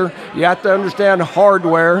architecture. You have to understand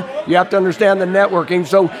hardware. You have to understand the networking.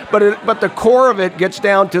 But the core of it gets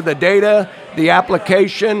down to the data, the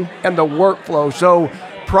application, and the workflow. So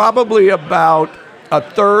probably about a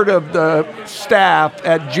third of the staff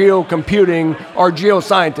at geocomputing are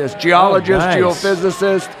geoscientists, geologists,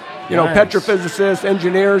 geophysicists, petrophysicists,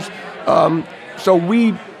 engineers. So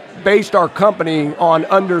we based our company on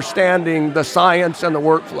understanding the science and the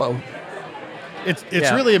workflow. It's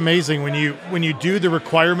really amazing when you do the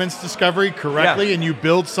requirements discovery correctly and you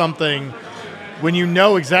build something when you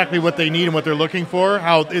know exactly what they need and what they're looking for,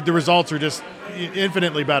 how the results are just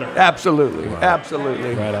infinitely better. Absolutely,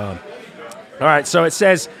 absolutely. Right on. All right, so it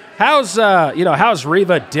says, how's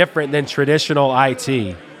Riva different than traditional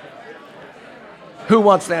IT? Who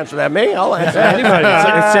wants to answer that? Me? I'll answer that.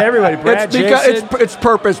 Anybody. It's everybody. Brad, it's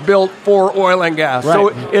purpose built for oil and gas.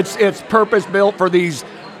 Right. So it's purpose built for these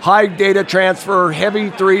high data transfer,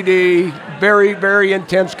 heavy 3D, very, very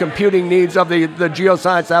intense computing needs of the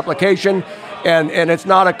geoscience application. And it's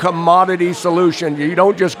not a commodity solution. You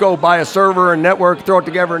don't just go buy a server and network, throw it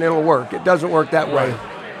together, and it'll work. It doesn't work that way.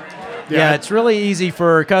 Yeah, it's really easy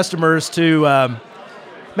for customers to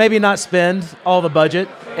maybe not spend all the budget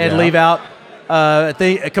and leave out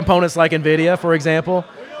components like NVIDIA, for example.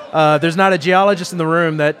 There's not a geologist in the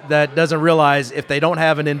room that doesn't realize if they don't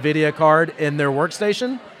have an NVIDIA card in their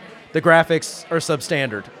workstation, the graphics are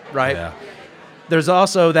substandard, right? Yeah. There's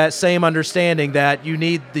also that same understanding that you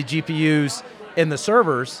need the GPUs in the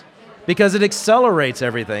servers because it accelerates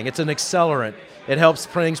everything. It's an accelerant. It helps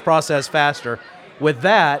things process faster. With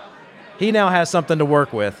that, he now has something to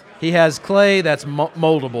work with. He has clay that's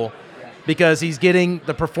moldable because he's getting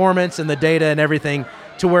the performance and the data and everything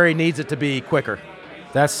to where he needs it to be quicker.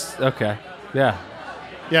 That's okay. Yeah.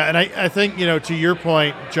 Yeah, and I think, to your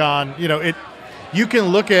point, John, you can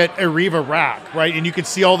look at a Riva rack, right? And you can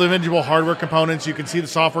see all the individual hardware components. You can see the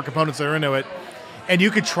software components that are into it. And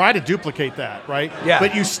you could try to duplicate that, right? Yeah.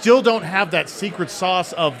 But you still don't have that secret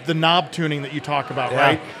sauce of the knob tuning that you talk about,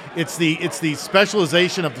 right? It's the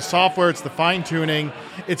specialization of the software. It's the fine tuning.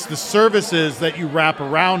 It's the services that you wrap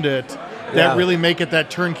around it that really make it that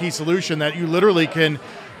turnkey solution that you literally can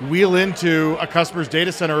wheel into a customer's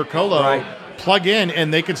data center or colo, plug in,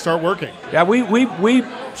 and they can start working. Yeah, we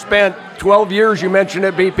spent 12 years, you mentioned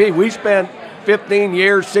at BP. We spent 15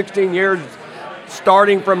 years, 16 years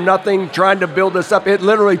starting from nothing, trying to build this up. It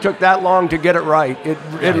literally took that long to get it right.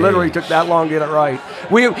 It literally took that long to get it right.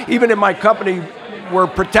 We, even in my company, we're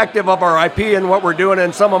protective of our IP and what we're doing,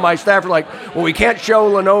 and some of my staff are like, well, we can't show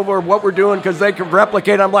Lenovo what we're doing because they can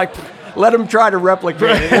replicate. I'm like, let them try to replicate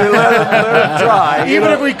it. let them try.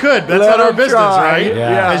 Even if we could, that's not our business, right?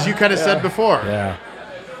 Yeah. As you kind of said before.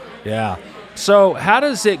 Yeah. So how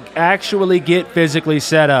does it actually get physically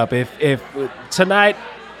set up? If tonight,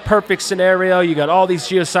 perfect scenario, you got all these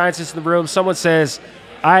geoscientists in the room, someone says,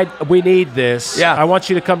 we need this. Yeah. I want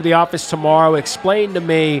you to come to the office tomorrow. Explain to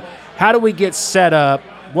me, how do we get set up?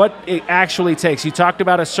 What it actually takes. You talked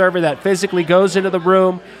about a server that physically goes into the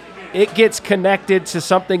room. It gets connected to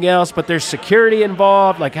something else, but there's security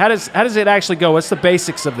involved. Like, how does it actually go? What's the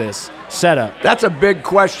basics of this setup? That's a big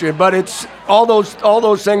question, but it's all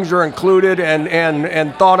those things are included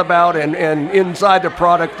and thought about and inside the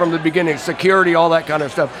product from the beginning. Security, all that kind of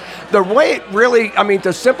stuff. The way it really,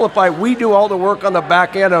 to simplify, we do all the work on the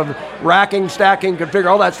back end of racking, stacking, configure,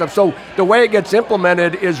 all that stuff. So the way it gets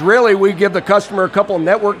implemented is really we give the customer a couple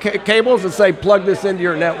network cables and say, plug this into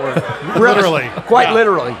your network. Literally.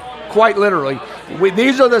 Quite literally.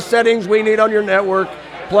 These are the settings we need on your network.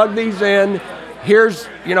 Plug these in. Here's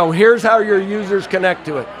how your users connect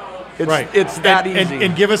to it. It's that easy.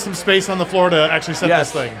 And give us some space on the floor to actually set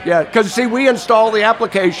this thing. Yeah, because see, we install the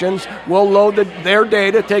applications. We'll load their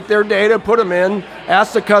data, take their data, put them in,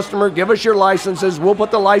 ask the customer, give us your licenses. We'll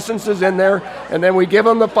put the licenses in there, and then we give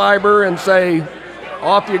them the fiber and say,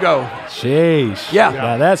 off you go. Sheesh. Yeah.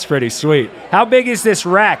 Now that's pretty sweet. How big is this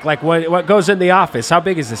rack? Like what goes in the office? How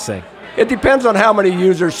big is this thing? It depends on how many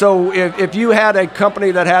users. So if you had a company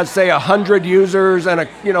that has, say, 100 users and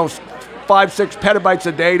 5-6 petabytes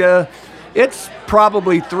of data, it's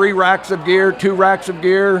probably 3 racks of gear, 2 racks of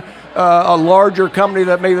gear. A larger company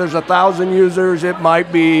that maybe there's 1,000 users, it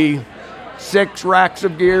might be 6 racks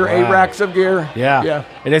of gear, 8 racks of gear. Yeah.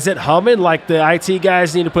 And is it humming? Like the IT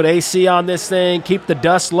guys need to put AC on this thing, keep the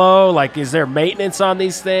dust low? Like, is there maintenance on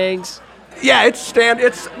these things? Yeah,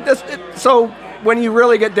 so when you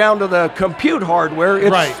really get down to the compute hardware,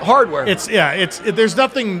 it's hardware. There's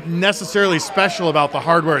nothing necessarily special about the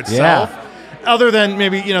hardware itself, other than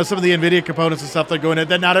maybe some of the NVIDIA components and stuff that go in it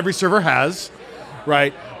that not every server has,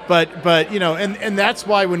 right? But and that's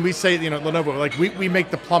why when we say Lenovo, like we make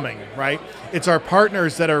the plumbing, right? It's our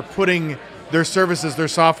partners that are putting their services, their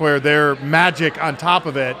software, their magic on top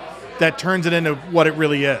of it that turns it into what it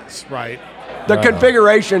really is, right? The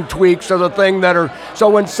configuration tweaks are the thing that are, so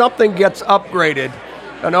when something gets upgraded,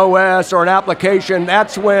 an OS or an application,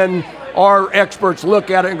 that's when our experts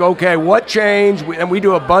look at it and go, okay, what changed? And we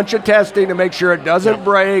do a bunch of testing to make sure it doesn't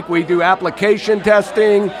break. We do application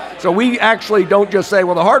testing. So we actually don't just say,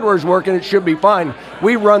 well, the hardware's working, it should be fine.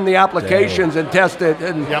 We run the applications and test it.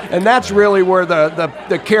 And that's really where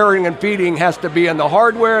the carrying and feeding has to be in the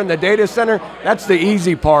hardware and the data center. That's the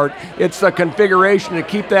easy part. It's the configuration to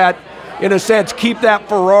keep that, in a sense, keep that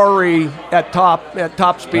Ferrari at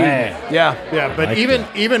top speed. Man. Yeah. But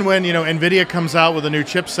even when NVIDIA comes out with a new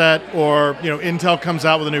chipset, or Intel comes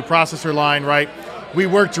out with a new processor line, right? We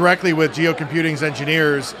work directly with GeoComputing's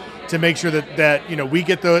engineers to make sure that we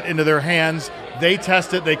get that into their hands. They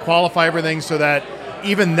test it, they qualify everything, so that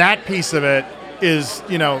even that piece of it is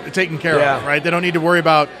taken care of, right? They don't need to worry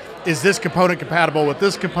about, is this component compatible with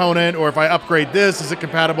this component, or if I upgrade this, is it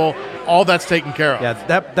compatible? All that's taken care of. Yeah,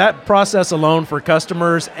 that process alone for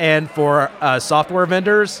customers and for software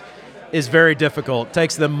vendors is very difficult.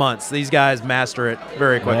 Takes them months. These guys master it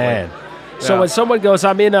very quickly. Man. So when someone goes,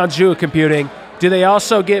 I'm in on GeoComputing, do they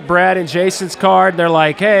also get Brad and Jason's card? And they're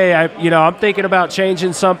like, hey, I'm thinking about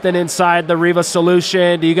changing something inside the Riva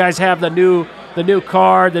solution. Do you guys have the new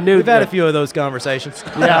card? We've had a few of those conversations.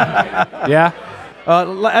 Yeah.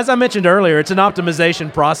 As I mentioned earlier, it's an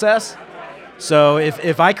optimization process. So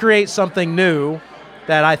if I create something new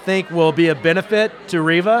that I think will be a benefit to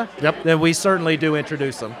Riva, then we certainly do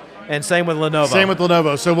introduce them. And same with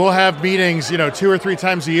Lenovo. So we'll have meetings, 2 or 3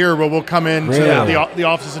 times a year where we'll come in to the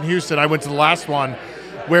offices in Houston. I went to the last one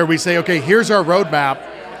where we say, okay, here's our roadmap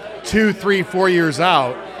 2, 3, 4 years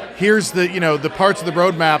out. Here's the parts of the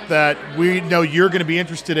roadmap that we know you're going to be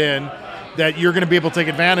interested in, that you're going to be able to take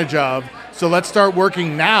advantage of. So let's start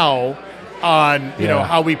working now on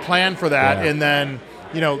how we plan for that, and then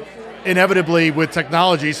inevitably with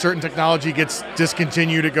technology, certain technology gets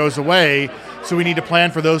discontinued, it goes away. So we need to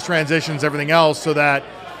plan for those transitions, everything else, so that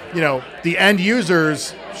the end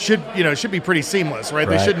users should be pretty seamless, right?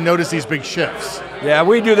 They shouldn't notice these big shifts. Yeah,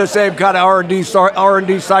 we do the same kind of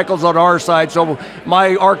R&D cycles on our side. So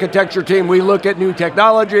my architecture team, we look at new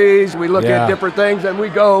technologies, we look at different things, and we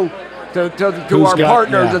go to our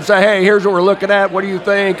partners and say, hey, here's what we're looking at. What do you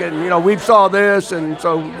think? And we saw this, and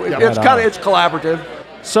so it's collaborative.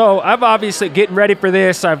 So I'm obviously getting ready for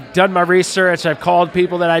this. I've done my research. I've called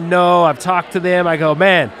people that I know. I've talked to them. I go,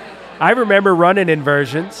 man, I remember running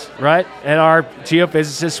inversions, right? And our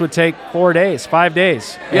geophysicists would take 4 days, 5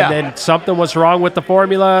 days. And then something was wrong with the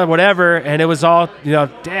formula, whatever, and it was all,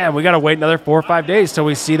 damn, we got to wait another 4 or 5 days till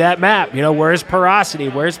we see that map. Where's porosity?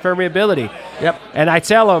 Where's permeability? And I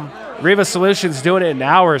tell them, Riva Solutions doing it in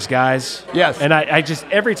hours, guys. Yes. And I just,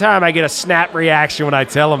 every time I get a snap reaction when I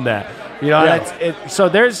tell them that. So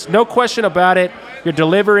there's no question about it. You're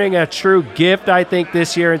delivering a true gift, I think,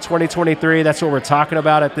 this year in 2023. That's what we're talking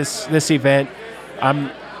about at this event.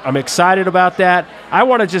 I'm excited about that. I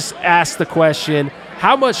want to just ask the question,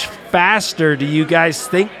 how much faster do you guys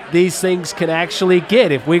think these things can actually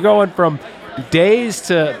get? If we're going from days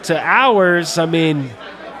to hours, I mean,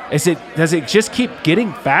 does it just keep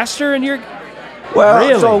getting faster in your... Well,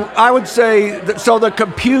 really? So I would say, the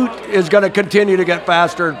compute is going to continue to get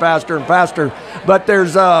faster and faster and faster, but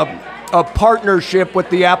there's a partnership with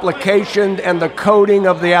the application and the coding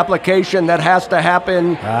of the application that has to happen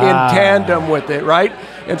in tandem with it, right?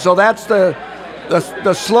 And so that's the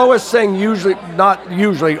slowest thing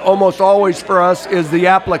almost always for us is the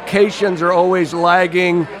applications are always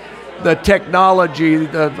lagging the technology,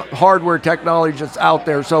 the hardware technology that's out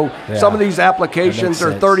there. So some of these applications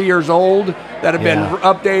are 30 years old that have been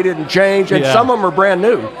updated and changed, and some of them are brand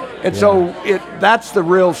new. And so that's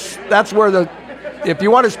where if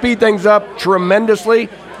you want to speed things up tremendously,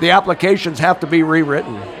 the applications have to be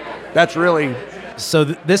rewritten. That's really... So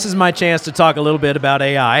this is my chance to talk a little bit about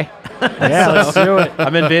AI. Let's do it.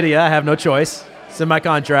 I'm NVIDIA. I have no choice. It's in my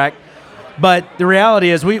contract. But the reality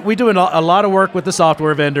is we do a lot of work with the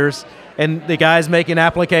software vendors and the guys making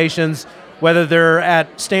applications, whether they're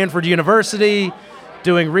at Stanford University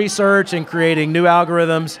doing research and creating new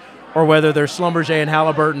algorithms, or whether they're Schlumberger and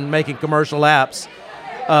Halliburton making commercial apps.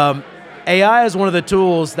 AI is one of the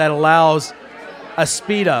tools that allows a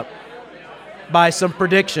speed up by some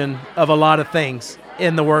prediction of a lot of things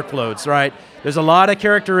in the workloads, right? There's a lot of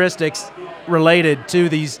characteristics related to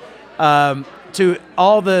these, to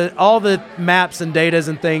all the maps and datas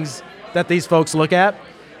and things that these folks look at.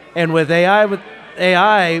 And with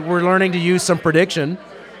AI, we're learning to use some prediction.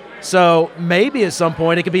 So maybe at some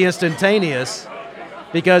point it could be instantaneous,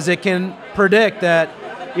 because it can predict that,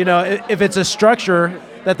 if it's a structure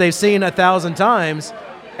that they've seen 1,000 times,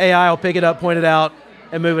 AI will pick it up, point it out,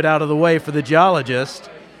 and move it out of the way for the geologist,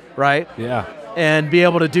 right? Yeah. And be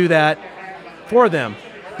able to do that for them.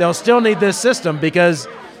 They'll still need this system, because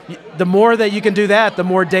the more that you can do that, the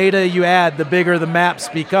more data you add, the bigger the maps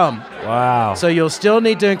become. Wow. So you'll still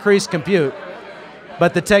need to increase compute,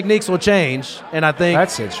 but the techniques will change. And I think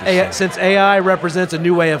that's interesting. Since AI represents a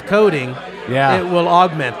new way of coding, it will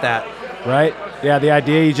augment that. Right? Yeah, the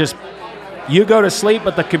idea you go to sleep,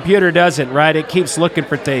 but the computer doesn't, right? It keeps looking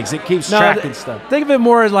for things. It keeps tracking stuff. Think of it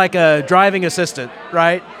more as like a driving assistant,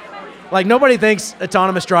 right? Like, nobody thinks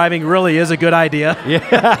autonomous driving really is a good idea.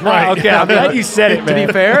 Yeah, right. Okay, I'm glad you said it, man. To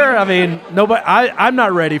be fair, I mean, I'm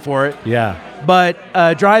not ready for it. Yeah. But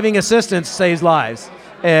driving assistance saves lives,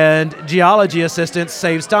 and geology assistance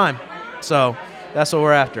saves time. So that's what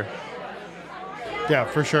we're after. Yeah,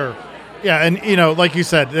 for sure. Yeah, and like you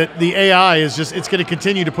said, the AI is it's going to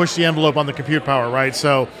continue to push the envelope on the compute power, right?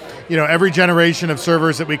 So, every generation of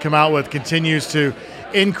servers that we come out with continues to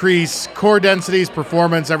increase core densities,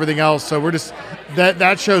 performance, everything else. So we're just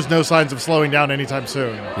that shows no signs of slowing down anytime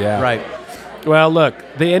soon. Yeah. Right. Well, look,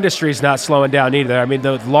 the industry's not slowing down either. I mean,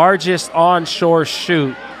 the largest onshore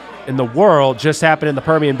shoot in the world just happened in the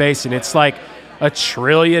Permian Basin. It's like 1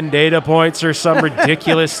 trillion data points or some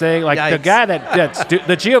ridiculous thing. Like the guy the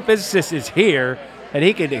geophysicist is here, and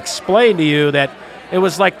he can explain to you that it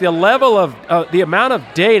was like the level of the amount of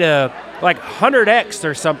data, like 100x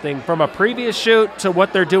or something from a previous shoot to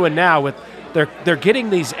what they're doing now. With they're getting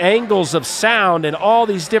these angles of sound in all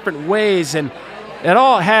these different ways, and it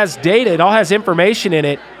all has data. It all has information in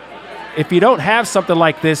it. If you don't have something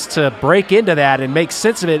like this to break into that and make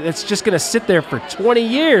sense of it, it's just going to sit there for 20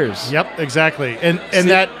 years. Yep, exactly. And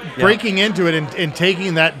that breaking into it and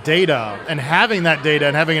taking that data and having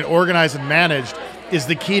it organized and managed is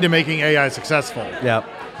the key to making AI successful. Yep.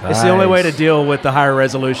 Nice. It's the only way to deal with the higher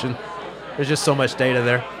resolution. There's just so much data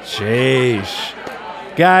there. Sheesh.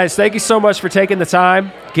 Guys, thank you so much for taking the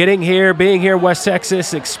time, getting here, being here in West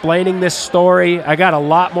Texas, explaining this story. I got a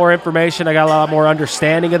lot more information. I got a lot more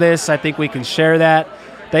understanding of this. I think we can share that.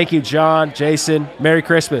 Thank you, John, Jason. Merry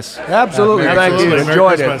Christmas. Absolutely. Thank you.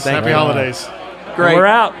 Enjoyed it. Happy holidays. Great. We're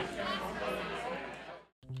out.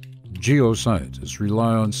 Geoscientists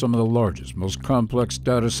rely on some of the largest, most complex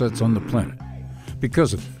data sets on the planet.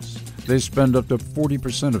 Because of this, they spend up to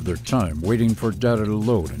 40% of their time waiting for data to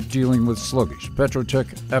load and dealing with sluggish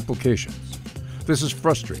Petrotech applications. This is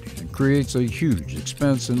frustrating and creates a huge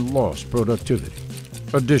expense and lost productivity.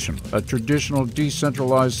 Additionally, a traditional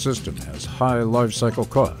decentralized system has high lifecycle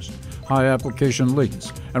cost, high application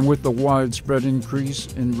latency, and with the widespread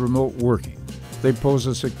increase in remote working, they pose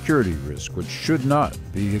a security risk which should not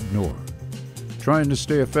be ignored. Trying to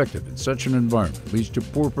stay effective in such an environment leads to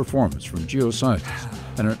poor performance from geoscientists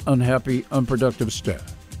and an unhappy, unproductive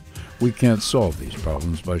staff. We can't solve these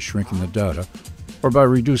problems by shrinking the data or by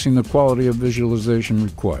reducing the quality of visualization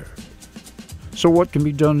required. So what can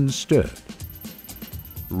be done instead?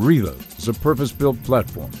 Reload is a purpose-built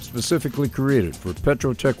platform specifically created for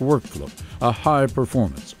Petrotech Workflow, a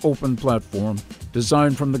high-performance, open platform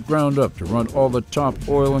designed from the ground up to run all the top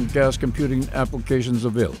oil and gas computing applications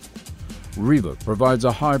available. Reload provides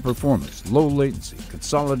a high-performance, low-latency,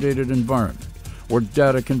 consolidated environment where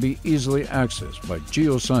data can be easily accessed by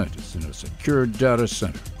geoscientists in a secure data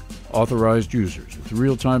center. Authorized users with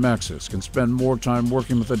real-time access can spend more time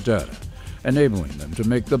working with the data, enabling them to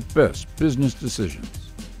make the best business decisions.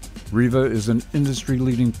 Riva is an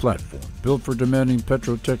industry-leading platform built for demanding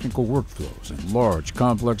petrotechnical workflows and large,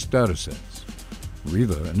 complex data sets.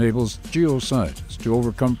 Riva enables geoscientists to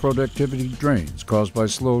overcome productivity drains caused by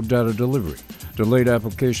slow data delivery, delayed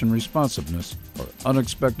application responsiveness, or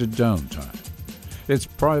unexpected downtime. Its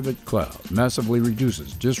private cloud massively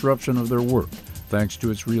reduces disruption of their work thanks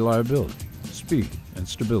to its reliability, speed, and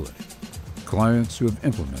stability. Clients who have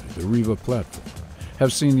implemented the Riva platform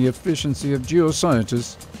have seen the efficiency of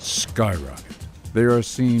geoscientists skyrocket. They are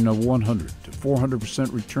seeing a 100 to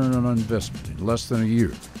 400% return on investment in less than a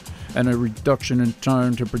year, and a reduction in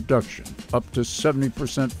time to production up to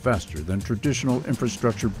 70% faster than traditional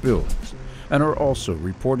infrastructure builds, and are also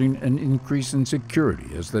reporting an increase in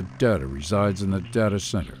security as the data resides in the data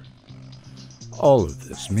center. All of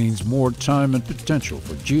this means more time and potential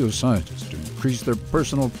for geoscientists to increase their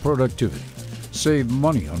personal productivity, save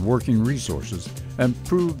money on working resources, and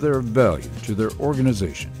prove their value to their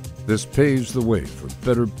organization. This paves the way for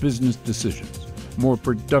better business decisions, more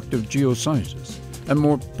productive geoscientists, and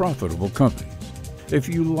more profitable companies. If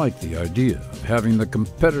you like the idea of having the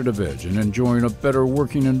competitive edge and enjoying a better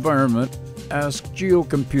working environment, ask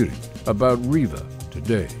GeoComputing about Riva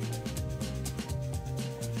today.